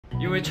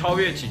因为超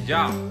越请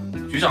假，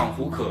局长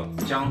胡可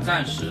将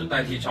暂时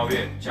代替超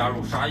越加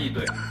入杀意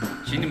队，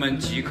请你们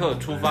即刻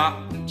出发，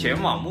前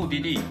往目的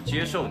地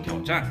接受挑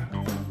战。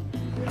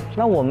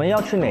那我们要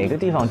去哪个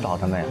地方找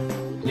他们呀？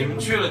你们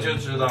去了就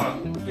知道了，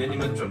给你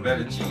们准备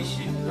了惊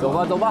喜。走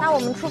吧，走吧。那我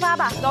们出发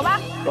吧，走吧。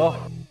走。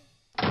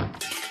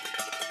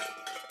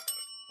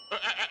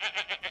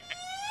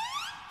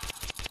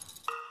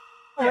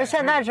我们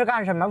现在是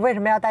干什么？为什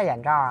么要戴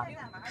眼罩啊？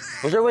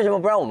不是，为什么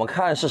不让我们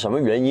看？是什么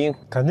原因？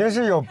肯定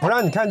是有不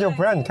让你看就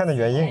不让你看的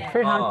原因，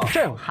非常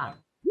震撼。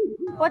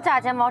我假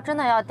睫毛真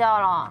的要掉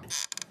了。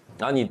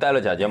然后你戴了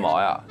假睫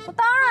毛呀？我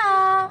当然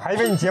啊。还以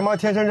为你睫毛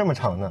天生这么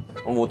长呢。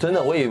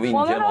我以为你睫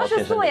毛天生。我们都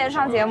是素颜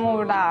上节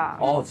目的。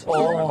哦。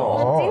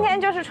今天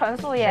就是纯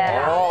素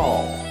颜。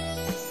哦。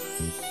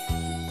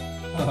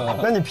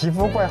那你皮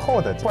肤怪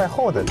厚的，怪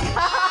厚的。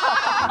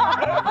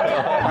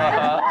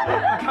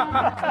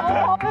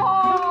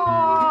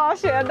哦，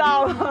学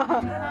到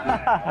了。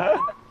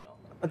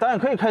导演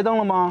可以开灯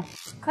了吗？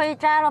可以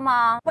摘了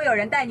吗？会有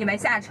人带你们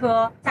下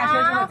车，下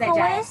车之后再摘。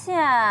很危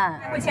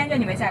险。会牵着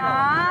你们下车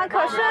啊！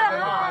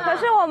可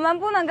是我们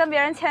不能跟别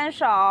人牵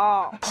手。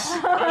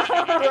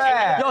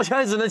对，要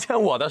牵只能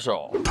牵我的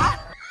手。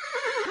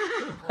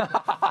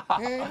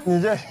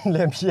你这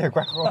脸皮也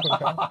怪厚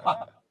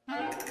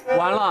的。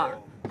完了，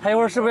他一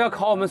会儿是不是要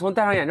考我们从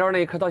戴上眼罩那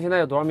一刻到现在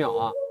有多少秒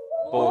啊？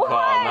不可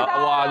能！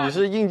哇，你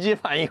是应激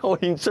反应后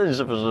遗症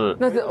是不是？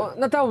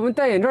那带我们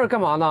戴眼罩干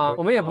嘛呢？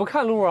我们也不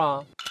看路啊。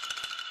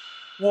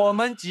我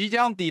们即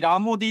将抵达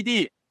目的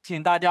地，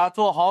请大家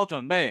做好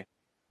准备。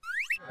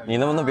你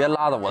能不能别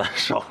拉着我的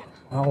手？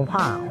我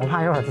怕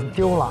一会儿就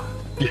丢了。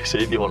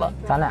谁丢了？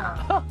咱俩。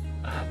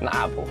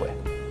那不会。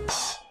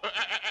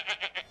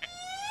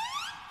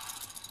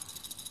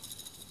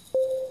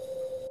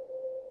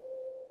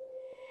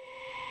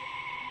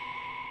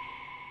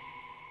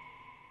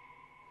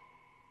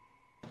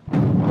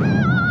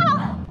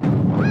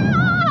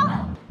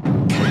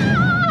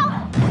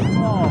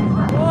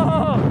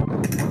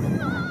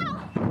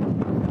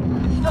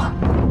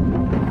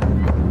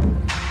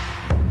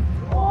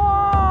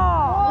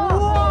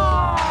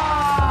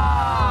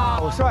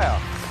帅啊！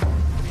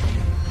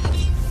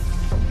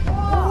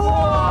哇！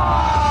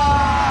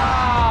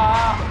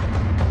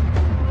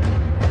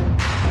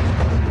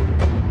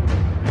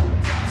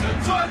陈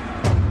春，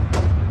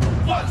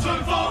万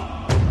春风，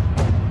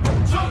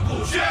春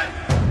谷轩，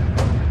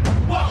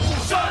万物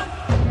生。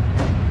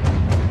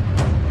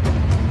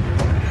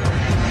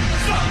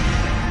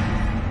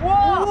哇！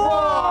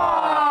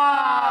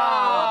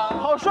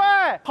好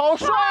帅，好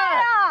帅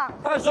啊！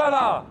太帅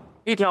了！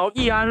一条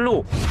义安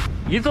路，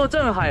一座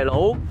镇海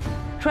楼。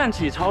串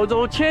起潮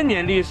州千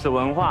年历史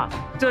文化，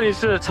这里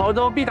是潮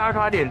州必打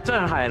卡点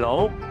镇海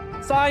楼。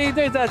杀一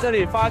队在这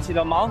里发起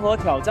了盲盒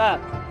挑战，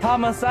他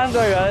们3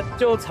个人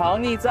就藏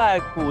匿在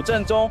古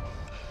镇中。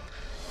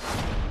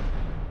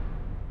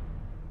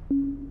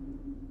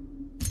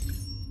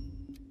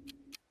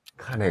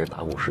看那个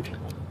打鼓视频，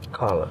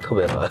看了特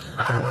别难，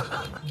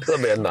特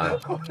别难，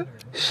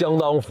相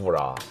当复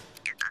杂。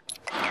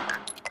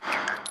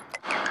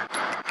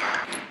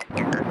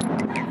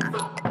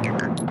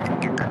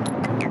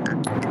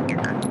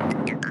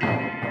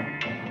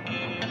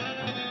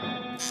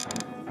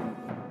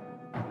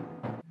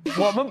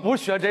我们不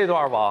学这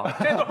段吧？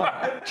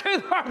这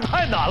段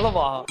太难了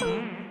吧？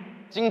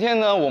今天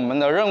呢，我们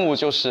的任务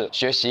就是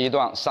学习一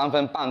段3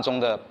分半钟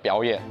的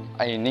表演。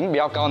哎，您比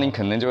较高，您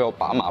可能就要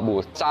把马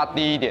步扎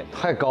低一点。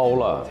太高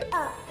了，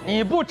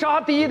你不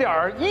扎低一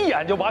点，一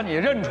眼就把你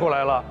认出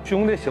来了。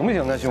兄弟，行不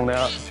行啊，兄弟？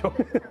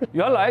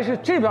原来是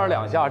这边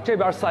2下，这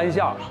边3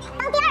下。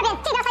当第2遍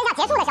这边3下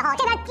结束的时候，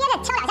这边接着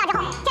敲2下之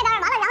后，这边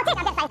完了，然后这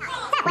边变3下，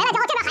再回来之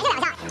后这边还是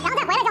2下，然后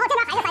再回来之后这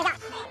边还是3下。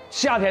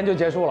夏天就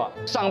结束了，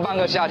上半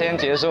个夏天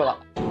结束了，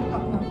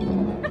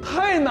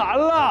太难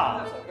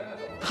了，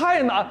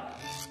太难。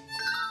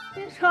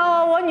这车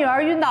我女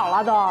儿晕倒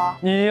了都。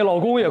你老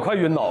公也快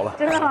晕倒了。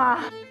真的吗？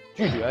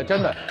拒绝，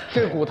真的，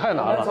这鼓太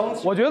难了。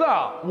我觉得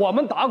啊，我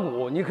们打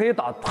鼓，你可以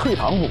打退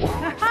堂鼓。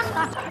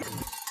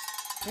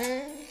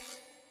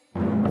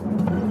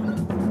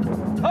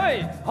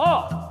嘿，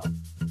好。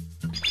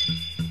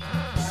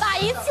打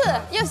一次，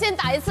又先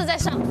打一次再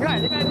上。你看，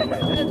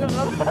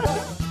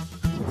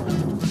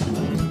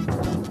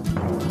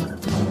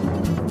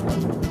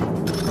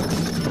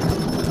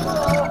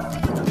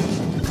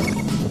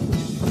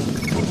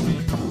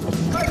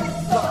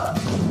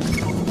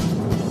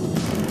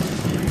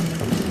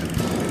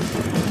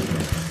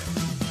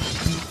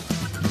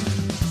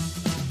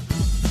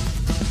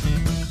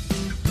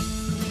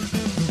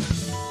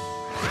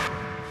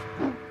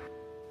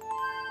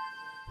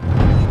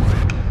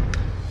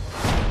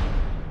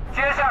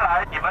接下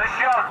来你们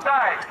需要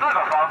在4个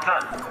方阵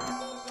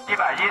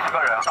，110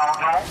个人当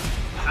中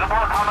识破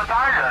他们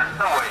单人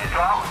的伪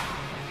装。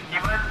你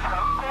们成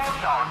功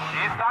找齐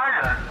3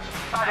人，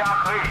大家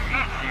可以一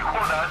起获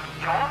得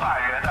900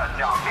元的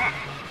奖励。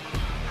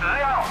只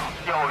要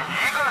有1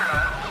个人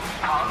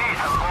藏匿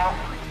成功，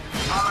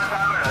他们3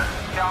个人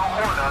将获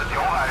得900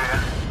元。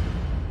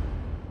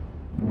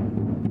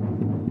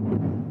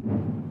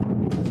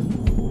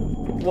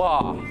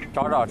哇，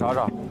找，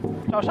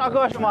找沙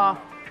哥是吗？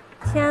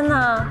天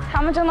哪，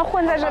他们真的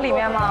混在这里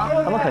面吗？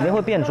他们肯定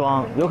会变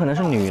装，有可能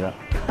是女的。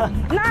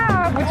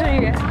那不至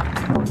于。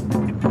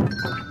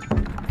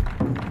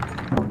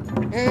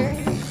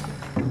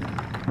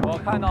我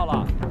看到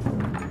了，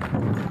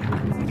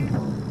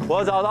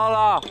我找到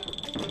了。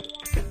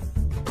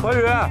回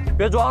宇，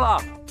别装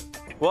了，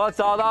我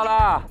找到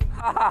了，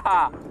哈哈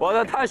哈！我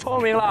的太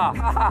聪明了，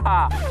哈哈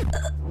哈！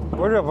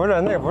不是，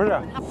那个不是。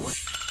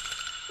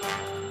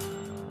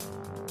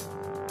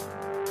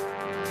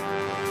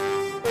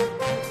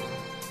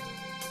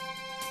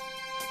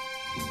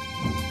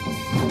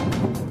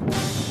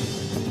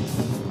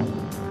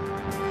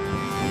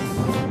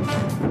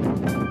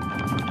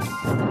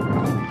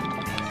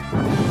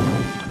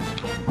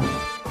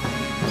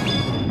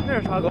那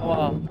是沙哥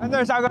吗？哎，那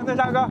是沙哥，那是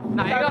沙哥。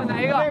哪一个？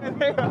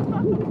那个。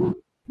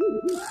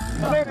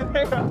何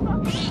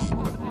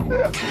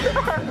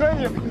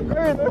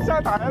宇都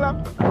下台了。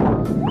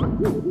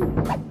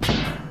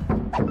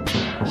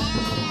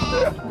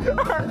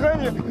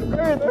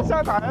何宇都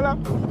下台了。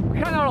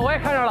看到了，我也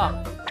看着了。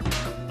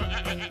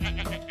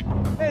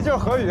那就是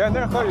何宇，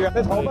那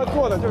头发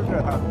做的就是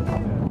他。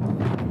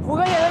虎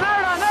哥也在那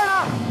儿呢，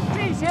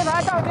这斜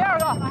台到第2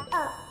个。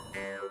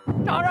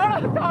找着了，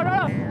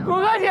虎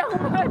哥姐，你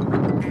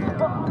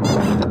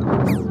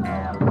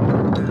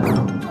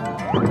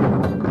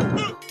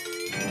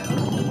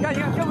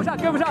看，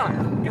跟不上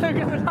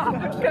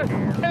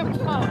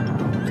了，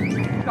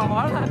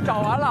找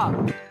完了。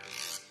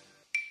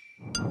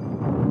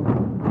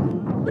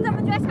我怎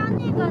么觉得像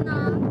那个呢？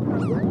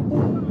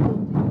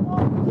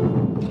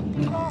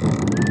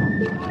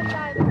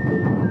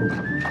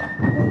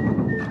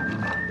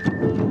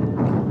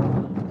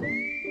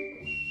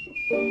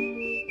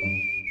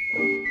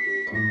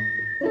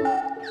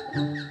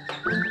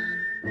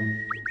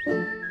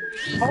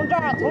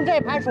从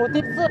这排数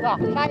第4个，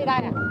沙溢大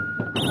爷。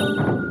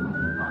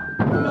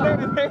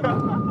那个。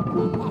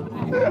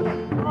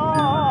哦，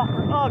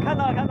看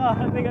到那个。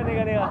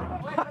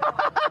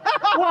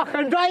哇，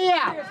很专业，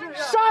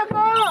沙哥，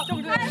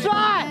帅，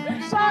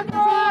沙哥，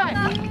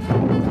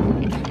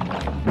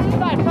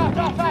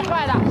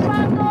帅的，沙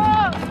哥。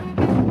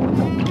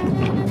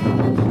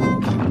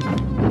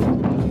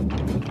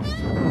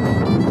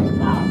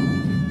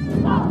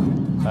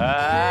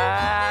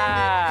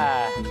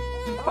哎，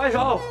快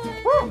手！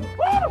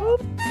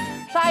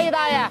沙溢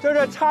大爷，就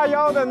是叉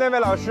腰的那位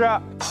老师。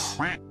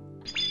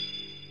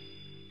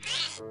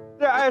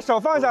这哎，手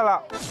放下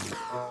了。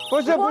不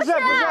是，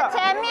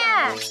前面。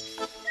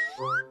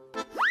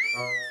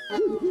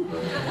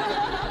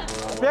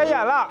别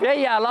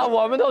演了，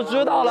我们都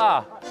知道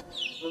了。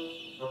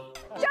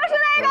就是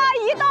那个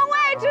移动位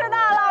置的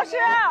老师。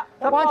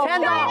往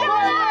前走。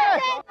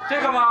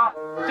这个吗？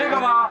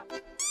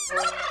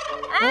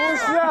不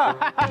是，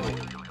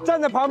站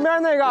在旁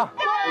边那个。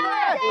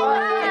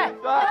对，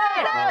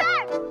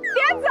别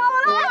走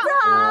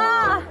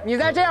了，你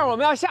再这样，我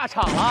们要下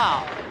场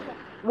了。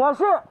我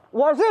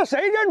是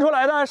谁认出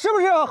来的？是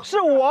不是？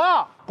是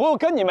我？不，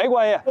跟你没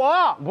关系。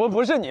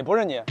不是你。你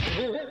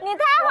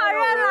太好认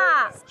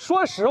了。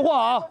说实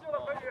话啊，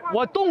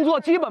我动作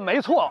基本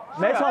没错。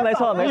没错。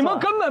你们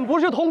根本不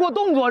是通过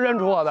动作认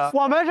出我的，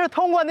我们是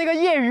通过那个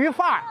业余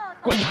范儿。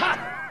滚蛋！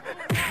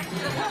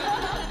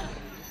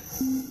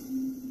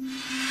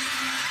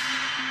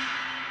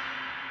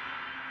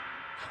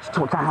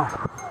我站好。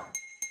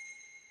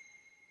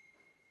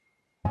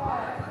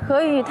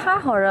何宇太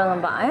好认了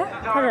吧？哎，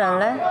他人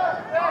嘞？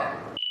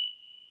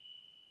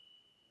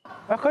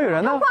哎，何宇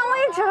人呢？他换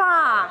位置了。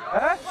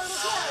哎，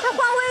他换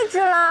位置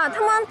了，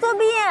他们作弊。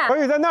何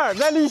宇在那儿，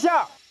在立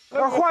夏。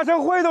华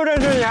生辉都认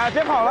识你，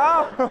别跑了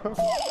啊！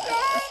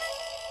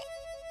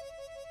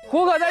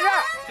胡可在这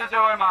儿。是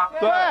这位吗？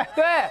对，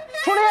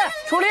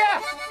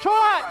出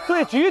来！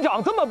对局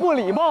长这么不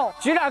礼貌，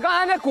局长刚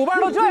才那鼓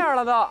棒都这样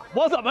了都。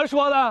我怎么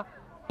说的？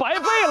白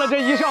费了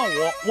这一上午，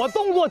我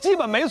动作基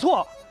本没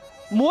错，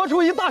磨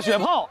出一大血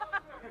泡，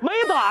没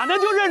打呢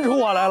就认出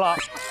我来了。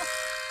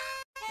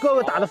哥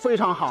哥打得非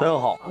常好，真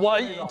好，我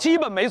基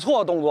本没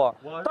错动作，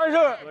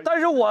但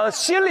是我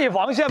心理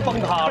防线崩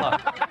塌了。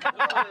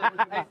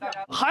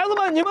孩子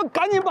们，你们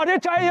赶紧把这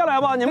摘下来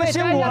吧，你们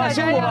辛苦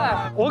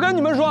了。我跟你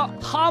们说，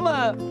他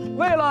们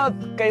为了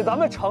给咱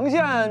们呈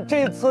现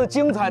这次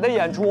精彩的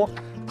演出，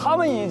他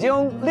们已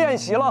经练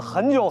习了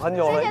很久了。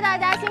谢谢大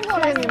家，辛苦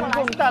了，谢谢你们给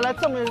我们带来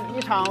这么一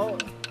场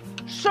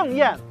盛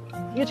宴。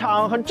一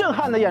场很震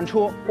撼的演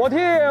出，我替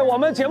我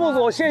们节目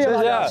组谢谢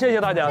大家，谢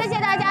谢大家，谢谢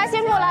大家，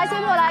辛苦了，辛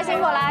苦了，辛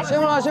苦了，辛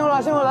苦了，辛苦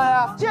了，辛苦了大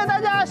家，谢谢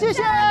大家，谢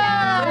谢，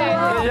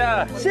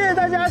谢谢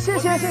大家，谢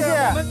谢，谢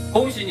谢。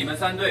恭喜你们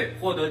3队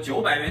获得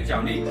900元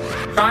奖励，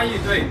沙溢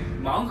队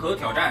盲盒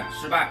挑战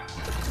失败。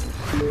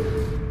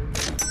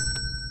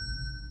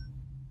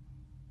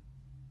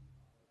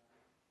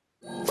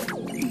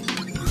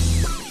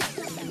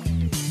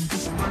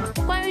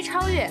关于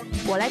超越，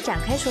我来展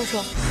开说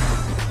说。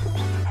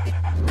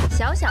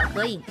小小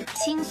合影，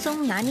轻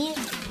松拿捏，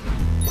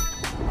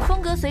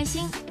风格随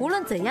心，无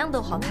论怎样都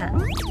好看。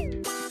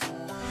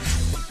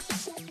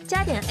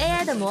加点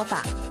AI 的魔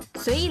法，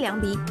随意两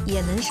笔也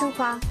能生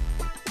花。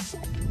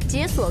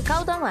解锁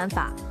高端玩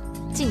法，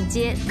进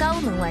阶高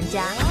能玩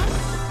家。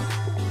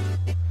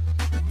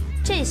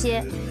这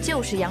些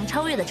就是杨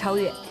超越的超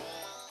越。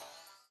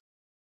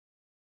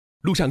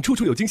路上处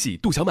处有惊喜，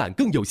杜小满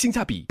更有性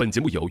价比。本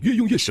节目由越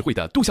用越实惠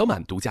的杜小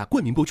满独家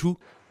冠名播出。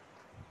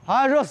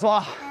啊，热死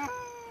了！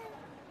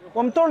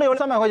我们兜里有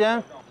300块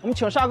钱，我们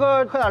请沙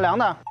哥喝点凉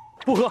的。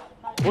不喝，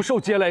不受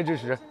嗟来之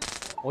食。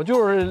我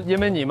就是因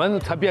为你们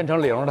才变成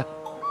零的。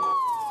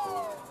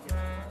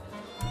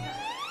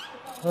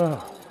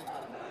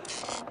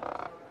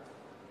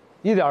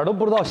一点都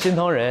不知道心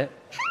疼人。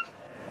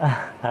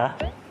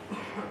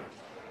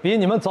比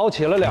你们早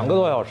起了2个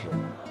多小时。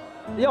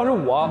要是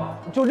我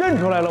就认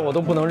出来了，我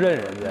都不能认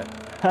人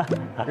家。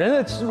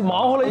人家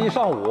忙活了一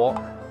上午。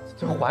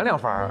就还2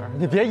番，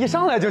你别一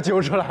上来就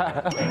揪出来。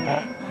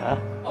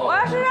我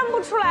要是认不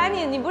出来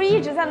你，你不是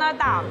一直在那儿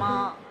打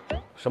吗？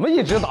什么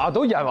一直打？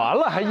都演完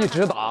了还一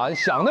直打，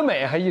想得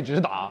美还一直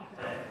打。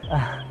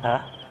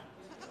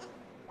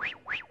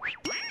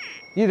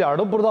一点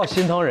都不知道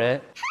心疼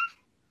人。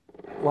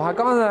我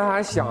刚才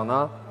还想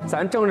呢，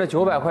咱挣这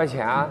900块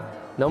钱，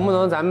能不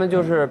能咱们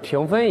就是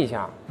平分一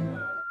下？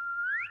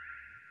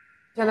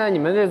现在你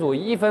们这组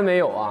1分没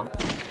有啊？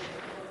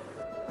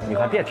你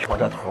还别挑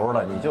这头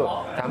了，你就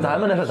咱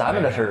们那是咱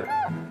们的事。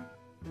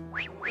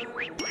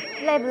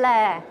累不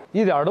累？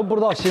一点都不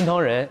知道心疼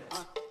人。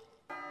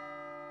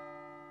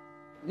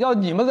要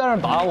你们在那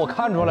打，我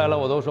看出来了，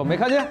我都说没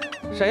看见。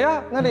谁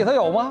呀？那里头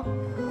有吗？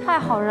太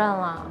好认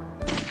了，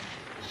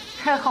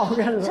太好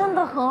认了，真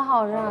的很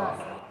好认。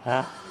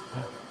啊！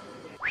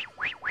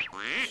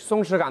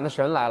松弛感的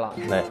神来了。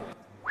来，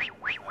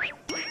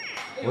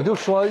我就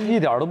说一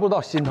点都不知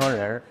道心疼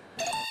人。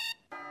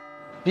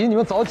比你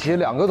们早起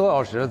2个多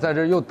小时，在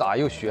这又打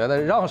又学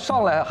的，让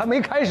上来还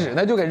没开始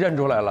呢就给认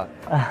出来了。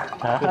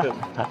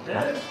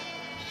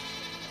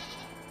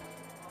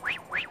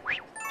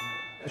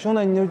兄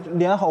弟，你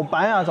脸好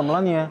白呀，怎么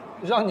了你？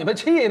让你们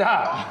气的，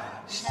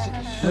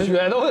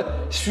血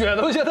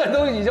都现在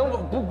都已经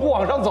不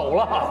往上走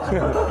了，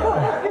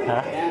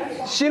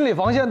心理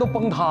防线都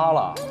崩塌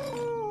了。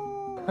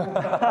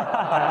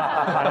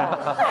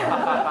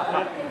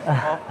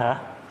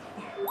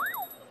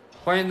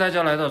欢迎大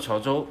家来到潮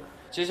州。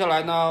接下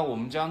来呢，我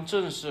们将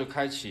正式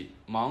开启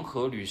盲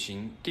盒旅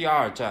行第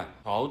2站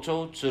潮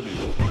州之旅。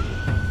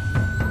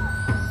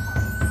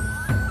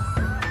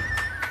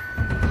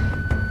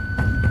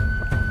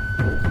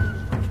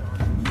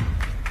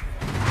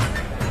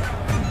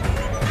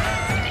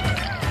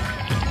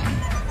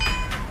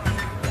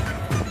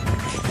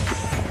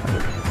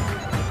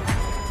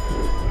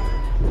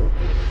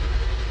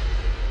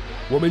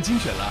我们精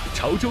选了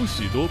潮州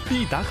许多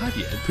必打卡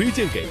点，推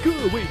荐给各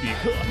位旅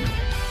客。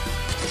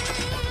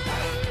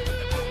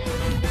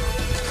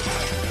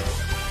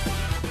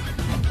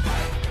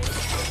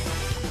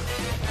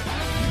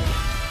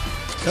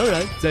当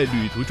然，在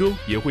旅途中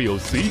也会有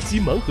随机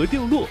盲盒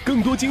掉落，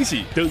更多惊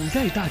喜等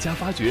待大家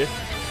发掘。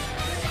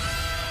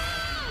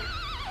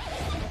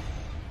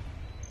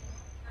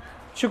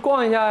去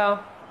逛一下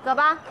呀，走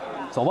吧。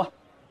走吧。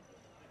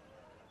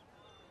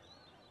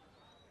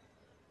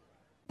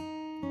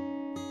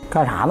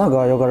干啥呢，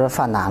哥？又搁这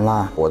犯难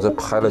了？我这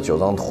拍了9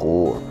张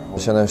图，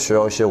现在需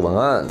要一些文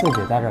案。自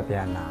己在这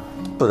编呢？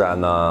不然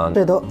呢？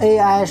这都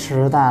AI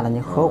时代了，你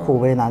何苦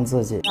为难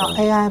自己？让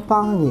AI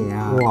帮你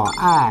啊！我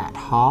爱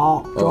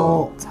潮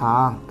州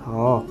藏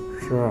头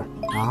诗，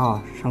然后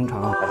生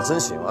成。哎，真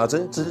行啊，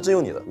真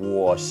有你的。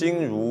我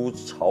心如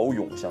潮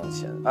涌向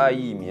前，爱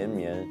意绵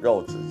绵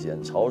绕指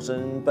尖。潮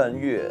声伴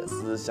月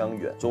思乡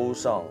远，舟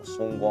上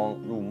风光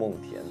入梦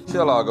田。谢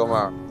了，哥们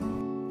儿。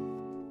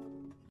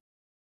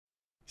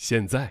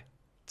现在，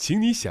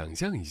请你想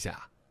象一下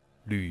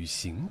旅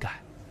行感。